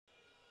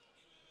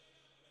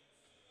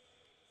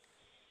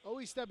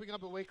always stepping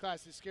up a weight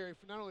class is scary,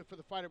 for not only for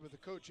the fighter but the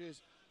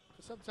coaches.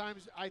 But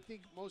sometimes I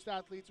think most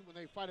athletes, when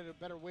they fight at a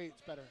better weight,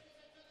 it's better.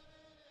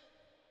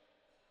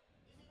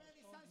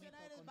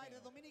 Sanctioned by the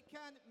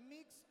Dominican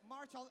Mixed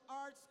Martial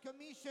Arts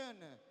Commission.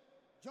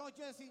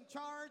 Judges in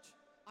charge,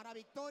 Ana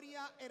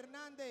Victoria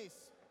Hernández,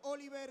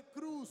 Oliver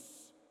Cruz,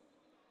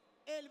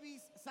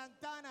 Elvis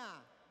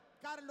Santana,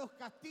 Carlos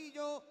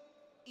Castillo,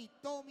 y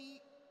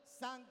Tommy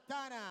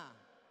Santana.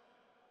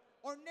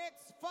 Our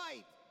next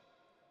fight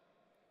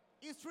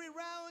is 3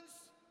 rounds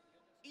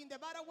in the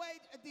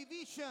bantamweight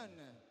division.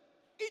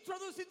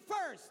 Introducing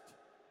first,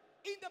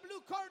 in the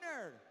blue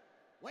corner,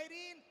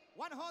 weighing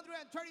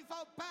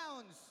 135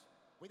 pounds,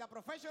 with a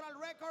professional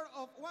record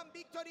of 1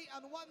 victory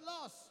and 1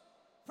 loss,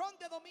 from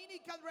the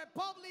Dominican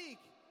Republic,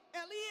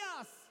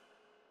 Elias,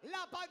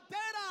 La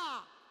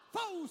Pantera,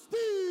 Faustin.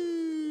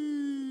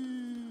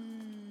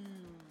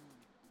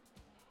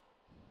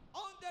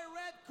 On the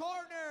red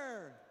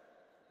corner,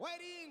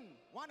 weighing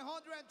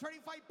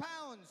 135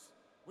 pounds,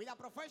 with a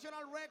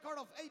professional record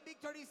of 8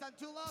 victories and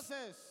 2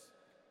 losses,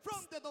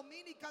 from the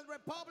Dominican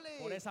Republic,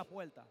 Por esa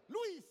puerta.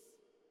 Luis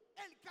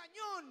El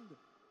Cañón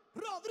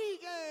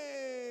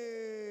Rodriguez.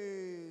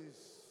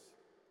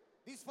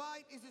 This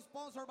fight is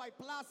sponsored by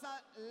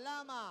Plaza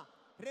Lama.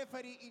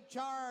 Referee in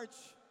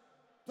charge,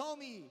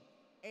 Tommy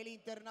El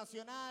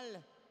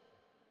Internacional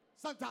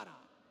Santana.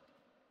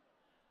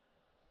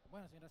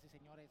 Bueno, señoras y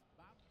señores,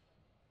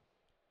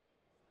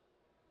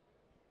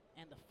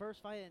 and the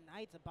first fight of the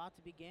night's about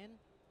to begin.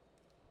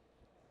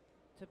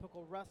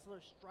 Typical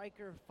wrestler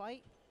striker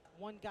fight.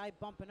 One guy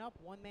bumping up,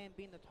 one man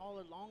being the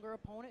taller, longer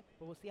opponent,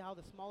 but we'll see how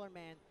the smaller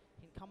man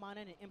can come on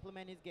in and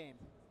implement his game.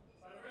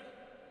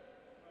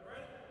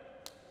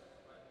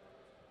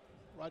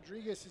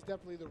 Rodriguez is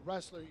definitely the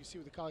wrestler you see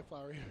with the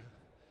cauliflower here.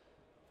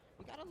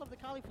 You gotta love the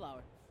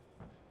cauliflower.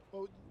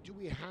 Well, do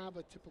we have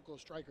a typical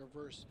striker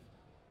versus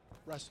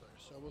wrestler?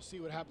 So we'll see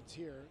what happens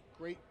here.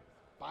 Great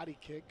body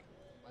kick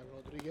by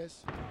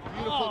Rodriguez.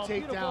 Beautiful takedown.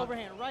 Beautiful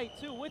overhand right,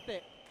 too, with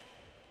it.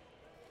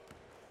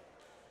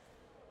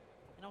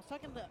 And I was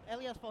talking to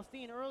Elias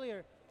Faustin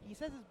earlier. He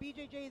says his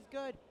BJJ is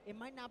good. It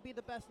might not be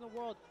the best in the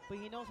world, but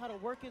he knows how to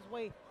work his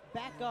way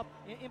back up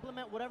and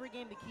implement whatever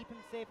game to keep him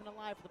safe and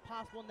alive for the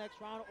possible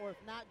next round, or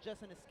if not,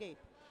 just an escape.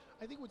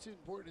 I think what's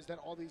important is that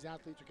all these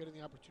athletes are getting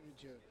the opportunity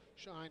to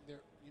shine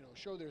their,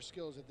 show their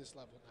skills at this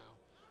level now.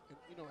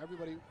 And,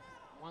 everybody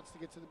wants to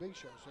get to the big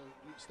show, so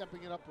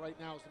stepping it up right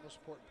now is the most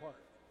important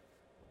part.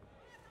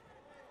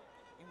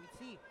 And we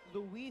see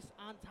Luis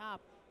on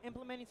top,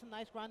 implementing some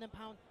nice ground and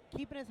pound,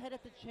 keeping his head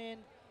at the chin,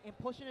 and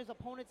pushing his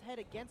opponent's head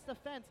against the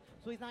fence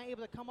so he's not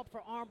able to come up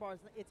for arm bars.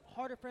 It's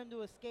harder for him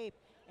to escape,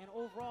 and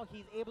overall,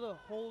 he's able to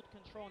hold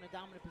control in the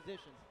dominant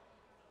positions.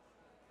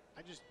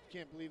 I just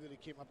can't believe that he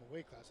came up a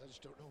weight class. I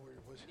just don't know where he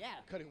was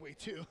cutting weight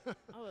to. I was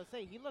going to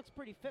say, he looks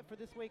pretty fit for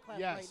this weight class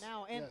yes, right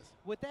now. And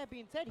with that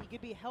being said, he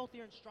could be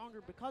healthier and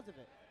stronger because of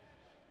it.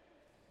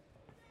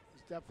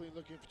 He's definitely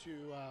looking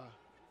to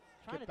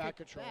get back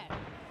control.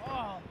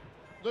 Oh.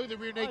 Look at the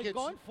rear naked. He's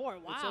going for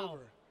it. Wow. It's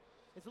over.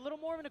 It's a little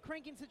more of a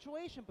cranking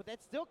situation, but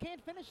that still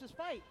can't finish this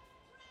fight.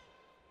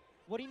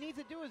 What he needs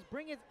to do is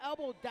bring his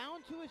elbow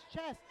down to his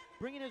chest,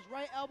 bringing his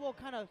right elbow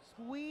kind of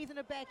squeezing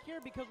it back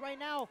here, because right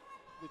now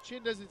the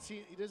chin doesn't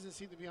seem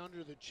to be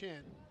under the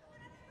chin.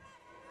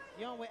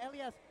 With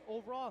Elias,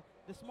 overall,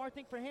 the smart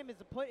thing for him is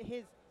to put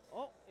his,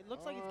 it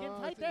looks like he's getting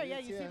tight there. Yeah,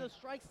 you see the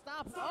strike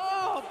stop.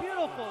 Oh,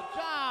 beautiful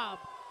job.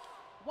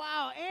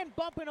 Wow, and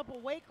bumping up a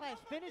weight class,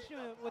 finishing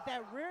it with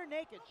that rear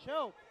naked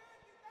choke.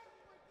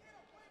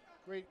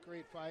 Great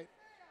fight.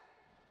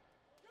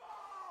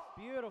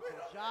 Beautiful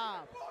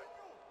job.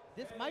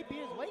 This might be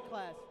his weight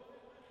class.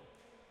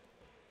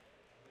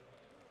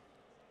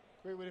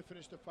 Great way to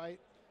finish the fight.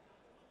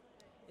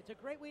 It's a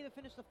great way to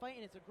finish the fight,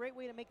 and it's a great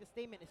way to make the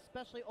statement,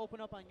 especially open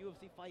up on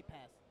UFC Fight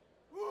Pass.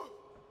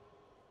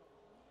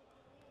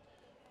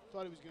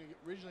 Thought he was going to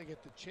originally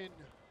get the chin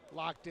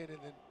locked in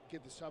and then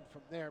get the sub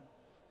from there.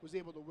 Was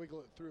able to wiggle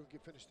it through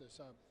and finish the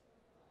sub.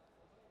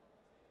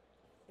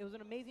 It was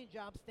an amazing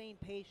job staying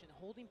patient,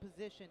 holding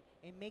position,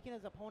 and making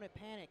his opponent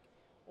panic.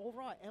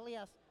 Overall,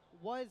 Elias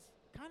was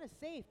kind of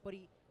safe, but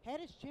he had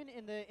his chin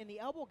in the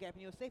elbow gap, and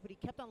he was safe, but he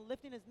kept on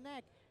lifting his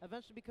neck,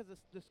 eventually because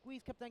the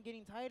squeeze kept on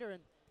getting tighter,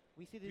 and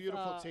we see this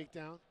beautiful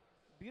takedown.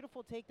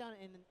 Beautiful takedown,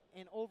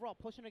 and overall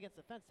pushing against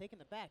the fence, taking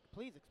the back.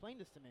 Please explain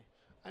this to me.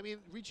 I mean,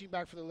 reaching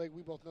back for the leg,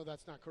 we both know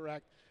that's not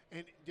correct.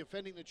 And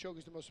defending the choke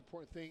is the most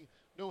important thing.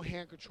 No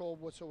hand control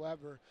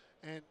whatsoever.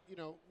 And,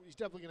 he's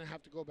definitely going to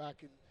have to go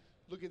back and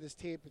look at this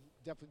tape and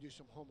definitely do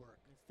some homework.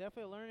 It's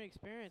definitely a learning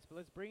experience, but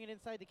let's bring it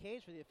inside the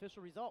cage for the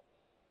official result.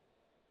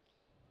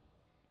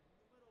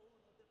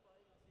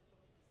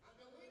 And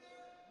the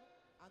winner,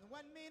 and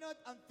 1 minute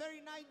and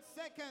 39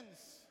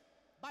 seconds,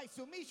 by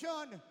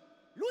submission,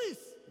 Luis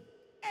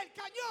El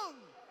Cañón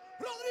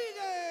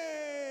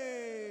Rodriguez.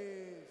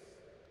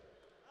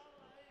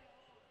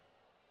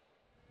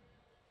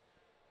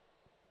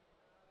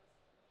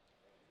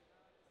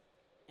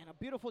 And a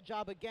beautiful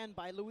job again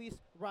by Luis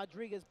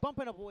Rodriguez,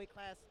 bumping up a weight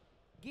class,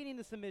 getting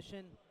the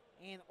submission,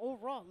 and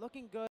overall looking good.